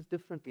can do this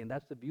differently, and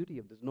that's the beauty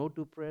of this. No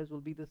two prayers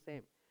will be the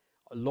same.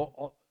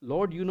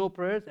 Lord, you know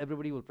prayers,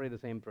 everybody will pray the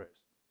same prayers,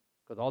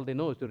 because all they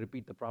know is to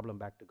repeat the problem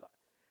back to God.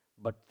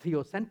 But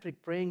theocentric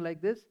praying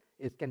like this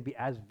can be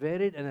as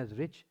varied and as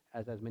rich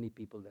as many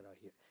people that are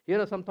here.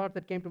 Here are some thoughts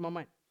that came to my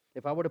mind.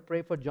 If I were to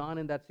pray for John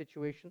in that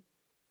situation,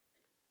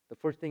 the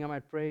first thing I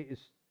might pray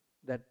is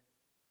that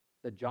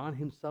John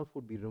himself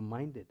would be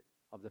reminded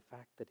of the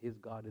fact that his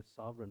God is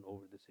sovereign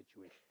over the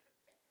situation.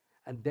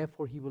 And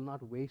therefore, he will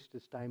not waste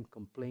his time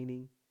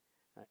complaining,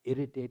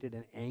 irritated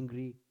and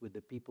angry with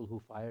the people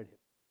who fired him,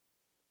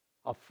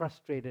 or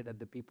frustrated at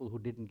the people who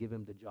didn't give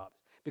him the jobs.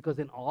 Because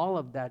in all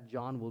of that,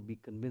 John will be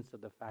convinced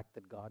of the fact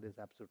that God is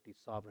absolutely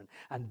sovereign.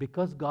 And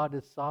because God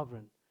is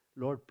sovereign,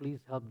 Lord, please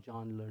help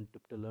John learn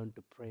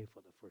to pray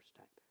for the first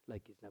time,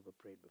 like he's never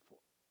prayed before.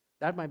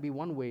 That might be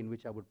one way in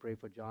which I would pray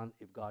for John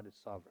if God is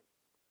sovereign.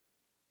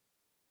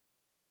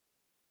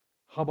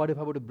 How about if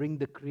I were to bring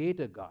the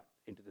Creator God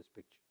into this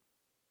picture?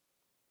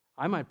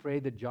 I might pray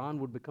that John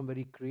would become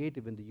very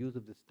creative in the use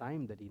of this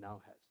time that he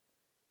now has.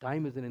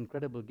 Time is an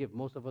incredible gift.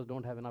 Most of us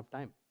don't have enough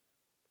time.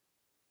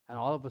 And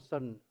all of a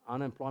sudden,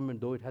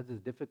 unemployment, though it has its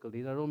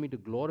difficulties, I don't mean to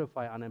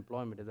glorify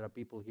unemployment if there are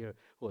people here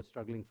who are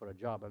struggling for a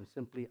job. I'm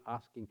simply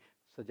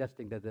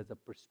suggesting that there's a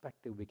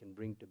perspective we can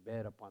bring to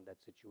bear upon that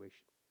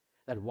situation.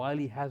 That while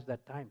he has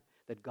that time,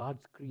 that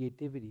God's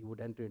creativity would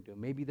enter into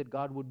him. Maybe that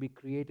God would be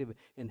creative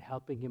in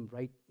helping him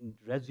write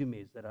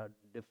resumes that are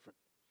different.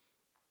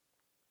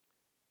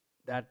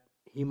 That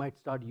he might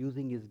start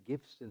using his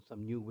gifts in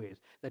some new ways.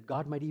 That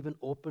God might even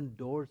open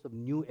doors of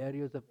new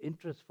areas of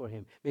interest for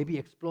him. Maybe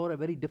explore a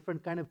very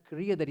different kind of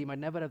career that he might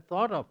never have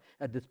thought of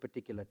at this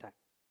particular time.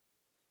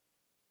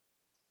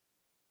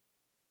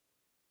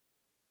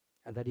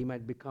 And that he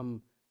might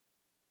become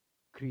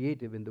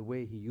creative in the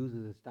way he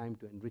uses his time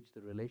to enrich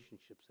the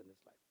relationships in his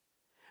life.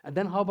 And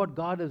then how about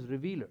God as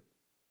revealer?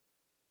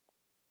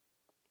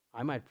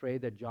 I might pray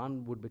that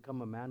John would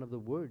become a man of the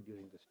word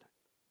during this time.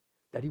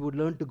 That he would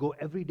learn to go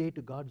every day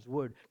to God's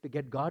word, to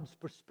get God's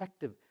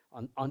perspective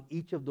on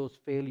each of those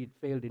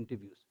failed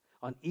interviews,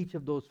 on each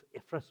of those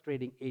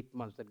frustrating 8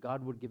 months, that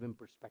God would give him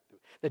perspective.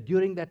 That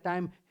during that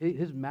time,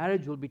 his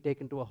marriage will be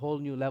taken to a whole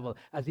new level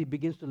as he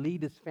begins to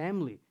lead his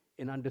family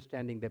in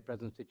understanding their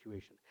present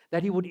situation.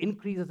 That he would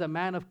increase as a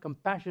man of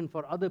compassion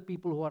for other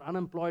people who are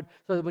unemployed,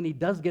 so that when he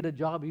does get a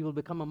job, he will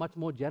become a much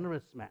more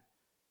generous man.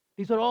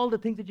 These are all the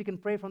things that you can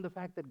pray from the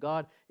fact that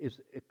God is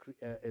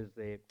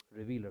a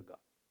revealer God.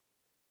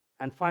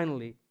 And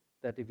finally,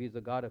 that if he's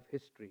a God of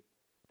history,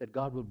 that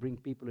God will bring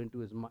people into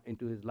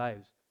his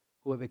lives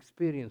who have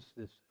experienced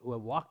this, who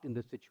have walked in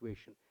this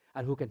situation,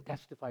 and who can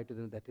testify to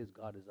them that his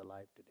God is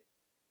alive today.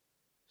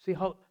 See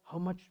how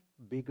much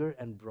bigger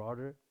and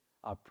broader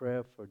our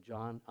prayer for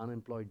John,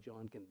 unemployed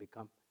John, can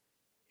become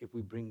if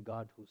we bring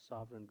God who's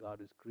sovereign, God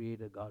who's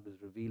creator, God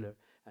who's revealer,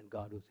 and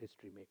God who's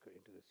history maker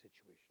into this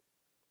situation.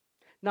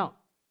 Now,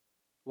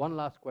 one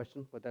last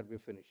question, but that we're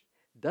finished.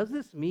 Does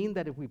this mean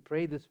that if we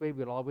pray this way,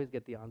 we'll always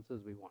get the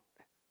answers we want?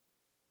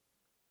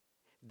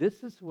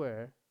 This is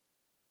where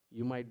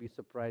you might be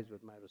surprised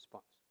with my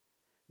response.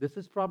 This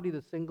is probably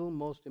the single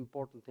most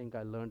important thing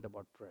I learned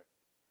about prayer.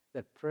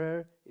 That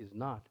prayer is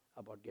not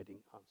about getting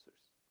answers.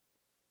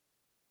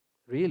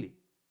 Really?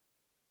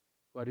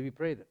 Why do we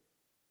pray then?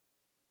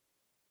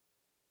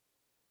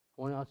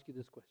 I want to ask you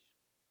this question.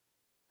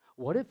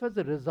 What if as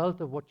a result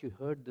of what you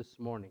heard this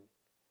morning,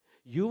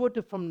 you were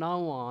to from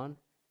now on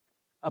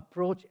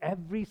approach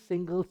every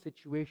single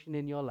situation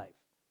in your life,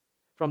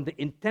 from the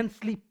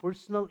intensely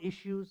personal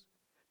issues,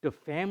 to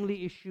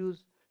family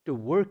issues, to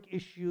work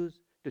issues,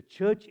 to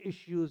church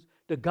issues,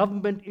 to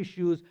government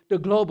issues, to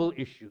global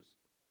issues?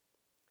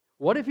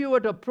 What if you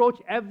were to approach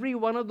every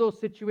one of those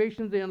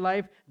situations in your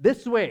life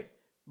this way,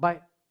 by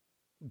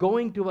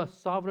going to a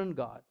sovereign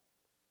God,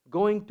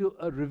 going to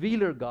a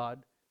revealer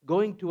God,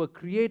 going to a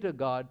creator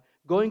God,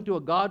 going to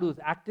a God who is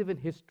active in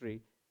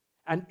history,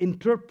 and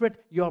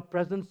interpret your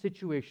present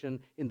situation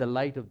in the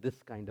light of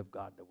this kind of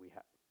God that we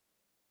have?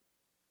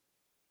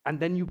 And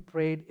then you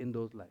prayed in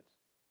those lives.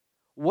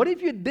 What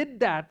if you did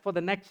that for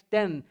the next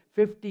 10,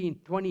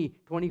 15, 20,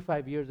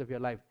 25 years of your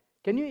life?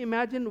 Can you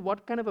imagine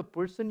what kind of a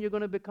person you're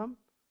going to become?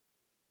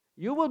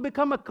 You will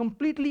become a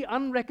completely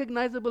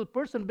unrecognizable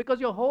person,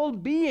 because your whole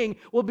being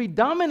will be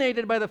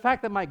dominated by the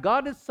fact that my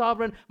God is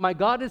sovereign, my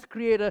God is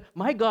creator,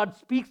 my God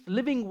speaks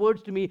living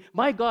words to me,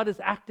 my God is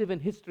active in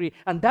history,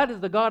 and that is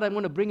the God I'm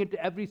going to bring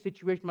into every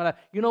situation of my life.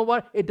 You know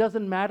what? It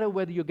doesn't matter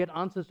whether you get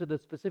answers to the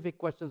specific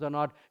questions or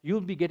not.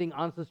 You'll be getting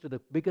answers to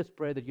the biggest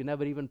prayer that you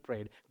never even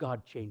prayed.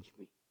 God, change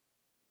me.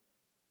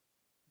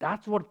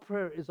 That's what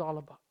prayer is all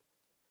about.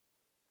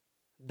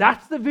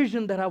 That's the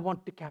vision that I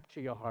want to capture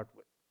your heart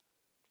with.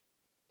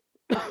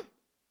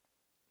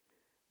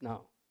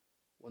 Now,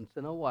 once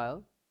in a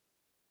while,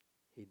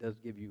 he does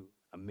give you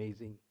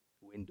amazing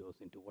windows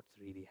into what's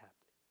really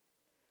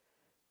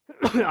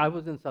happening. I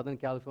was in Southern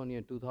California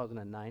in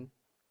 2009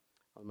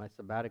 on my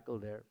sabbatical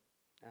there,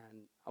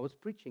 and I was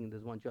preaching in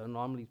this one church. I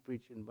normally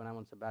preach when I'm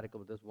on sabbatical,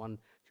 with this one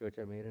church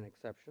I made an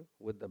exception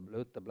with the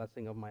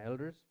blessing of my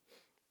elders.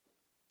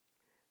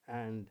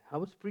 And I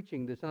was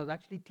preaching this, and I was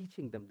actually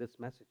teaching them this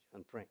message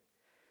on praying.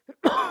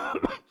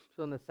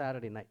 So on the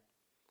Saturday night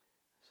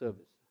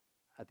service,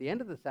 at the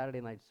end of the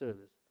Saturday night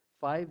service,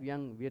 5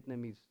 young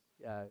Vietnamese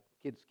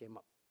kids came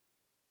up,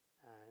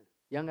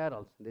 young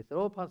adults, and they said,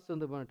 "Oh, Pastor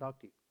Sundar, we want to talk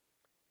to you."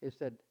 He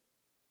said,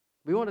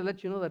 "We want to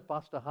let you know that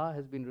Pastor Ha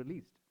has been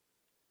released.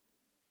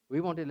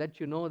 We want to let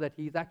you know that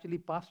he's actually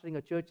pastoring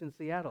a church in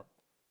Seattle,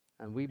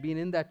 and we've been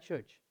in that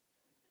church."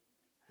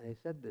 And he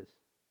said this.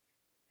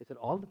 He said,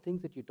 "All the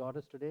things that you taught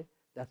us today,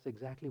 that's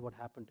exactly what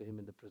happened to him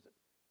in the prison."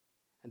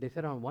 And they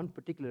said on one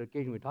particular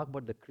occasion, we talk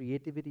about the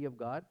creativity of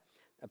God.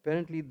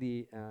 Apparently,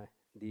 the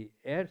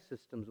air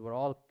systems were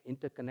all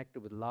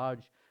interconnected with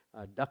large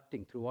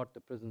ducting throughout the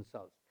prison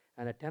cells.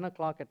 And at 10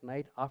 o'clock at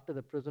night, after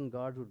the prison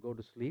guards would go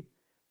to sleep,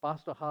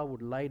 Pastor Ha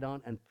would lie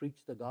down and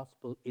preach the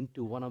gospel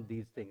into one of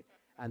these things.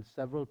 And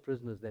several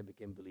prisoners there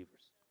became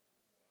believers.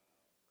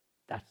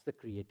 That's the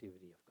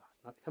creativity of God.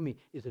 Now, tell me,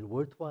 is it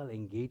worthwhile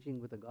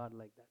engaging with a God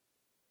like that?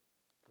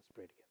 Let's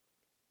pray together.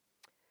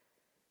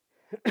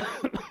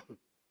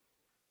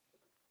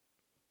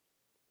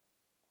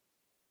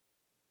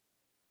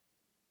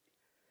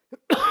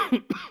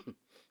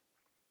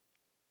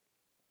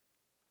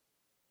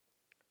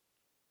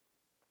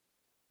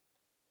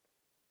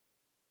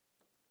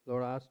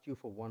 Lord, I asked you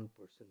for one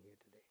person here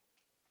today.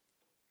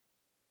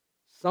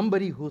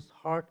 Somebody whose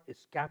heart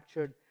is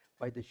captured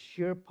by the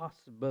sheer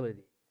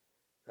possibility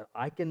that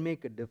I can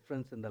make a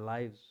difference in the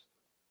lives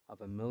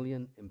of 1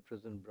 million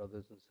imprisoned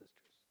brothers and sisters.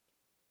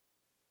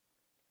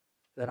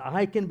 That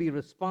I can be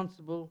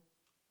responsible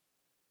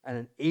and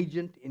an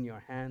agent in your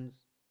hands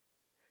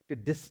to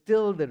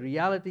distill the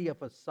reality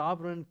of a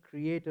sovereign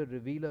creator,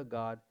 revealer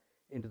God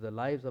into the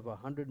lives of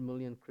 100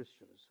 million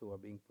Christians who are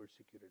being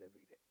persecuted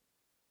every day.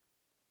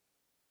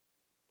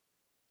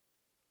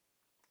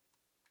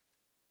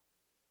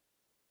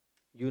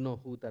 You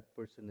know who that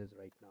person is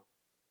right now.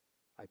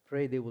 I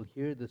pray they will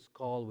hear this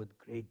call with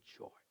great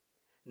joy.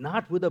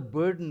 Not with a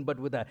burden, but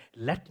with a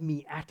let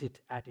me at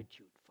it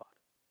attitude, Father.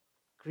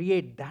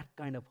 Create that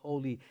kind of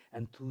holy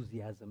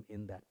enthusiasm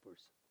in that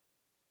person.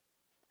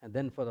 And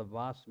then for the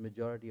vast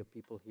majority of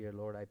people here,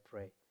 Lord, I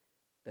pray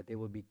that they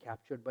will be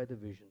captured by the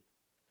vision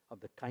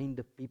of the kind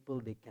of people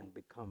they can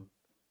become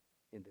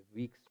in the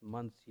weeks,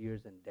 months,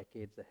 years, and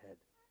decades ahead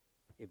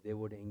if they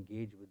were to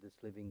engage with this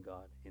living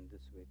God in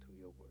this way through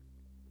your word.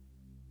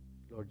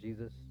 Lord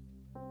Jesus,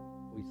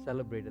 we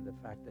celebrated the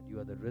fact that you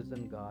are the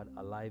risen God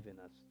alive in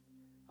us.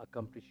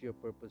 Accomplish your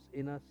purpose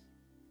in us,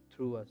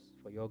 through us,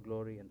 for your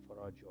glory and for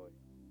our joy.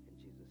 In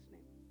Jesus'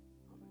 name,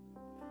 amen.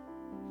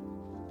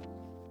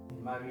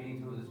 In my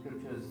reading through the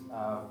scriptures,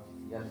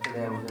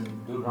 yesterday I was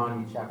in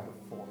Deuteronomy chapter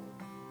 4.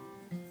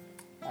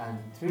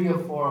 And 3 or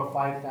 4 or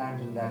 5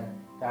 times in that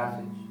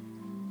passage,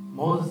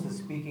 Moses is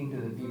speaking to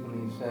the people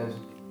and he says,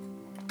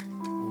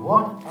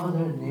 "What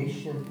other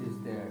nation is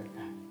there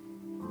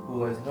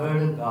who has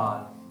heard a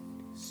God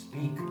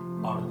speak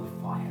out of the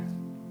fire?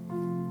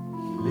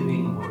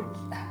 Living words."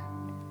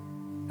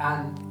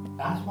 And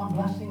that's my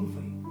blessing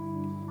for you.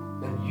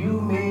 That you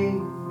may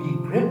be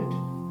gripped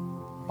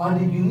by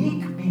the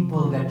unique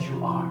people that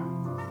you are.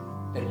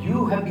 That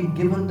you have been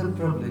given the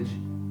privilege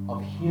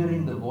of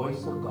hearing the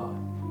voice of God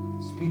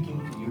speaking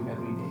to you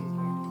every day.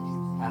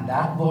 And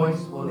that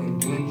voice will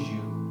engage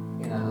you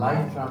in a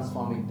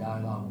life-transforming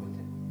dialogue with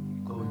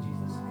Him. Go in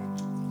Jesus' name.